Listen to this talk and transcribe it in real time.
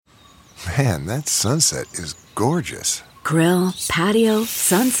Man, that sunset is gorgeous. Grill, patio,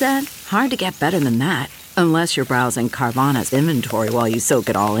 sunset. Hard to get better than that. Unless you're browsing Carvana's inventory while you soak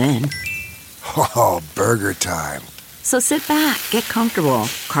it all in. Oh, burger time. So sit back, get comfortable.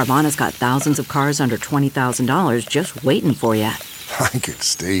 Carvana's got thousands of cars under $20,000 just waiting for you. I could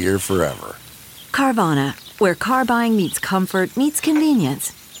stay here forever. Carvana, where car buying meets comfort meets convenience.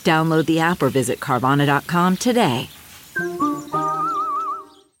 Download the app or visit Carvana.com today.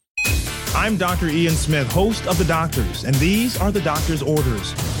 I'm Dr. Ian Smith, host of The Doctors, and these are the doctor's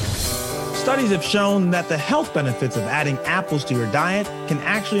orders. Studies have shown that the health benefits of adding apples to your diet can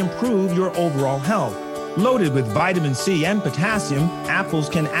actually improve your overall health. Loaded with vitamin C and potassium, apples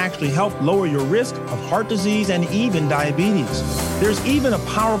can actually help lower your risk of heart disease and even diabetes. There's even a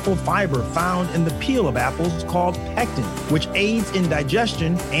powerful fiber found in the peel of apples called pectin, which aids in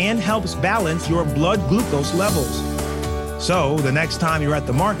digestion and helps balance your blood glucose levels. So the next time you're at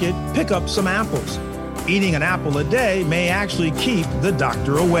the market, pick up some apples. Eating an apple a day may actually keep the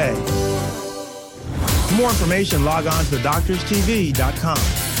doctor away. For more information, log on to thedoctorstv.com.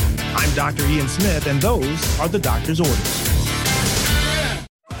 I'm Dr. Ian Smith, and those are the doctor's orders.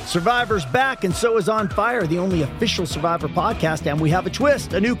 Survivor's back, and so is On Fire, the only official Survivor podcast, and we have a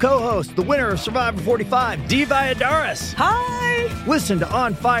twist, a new co-host, the winner of Survivor 45, Dee Valladares. Hi! Listen to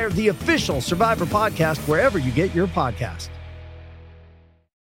On Fire, the official Survivor podcast, wherever you get your podcast.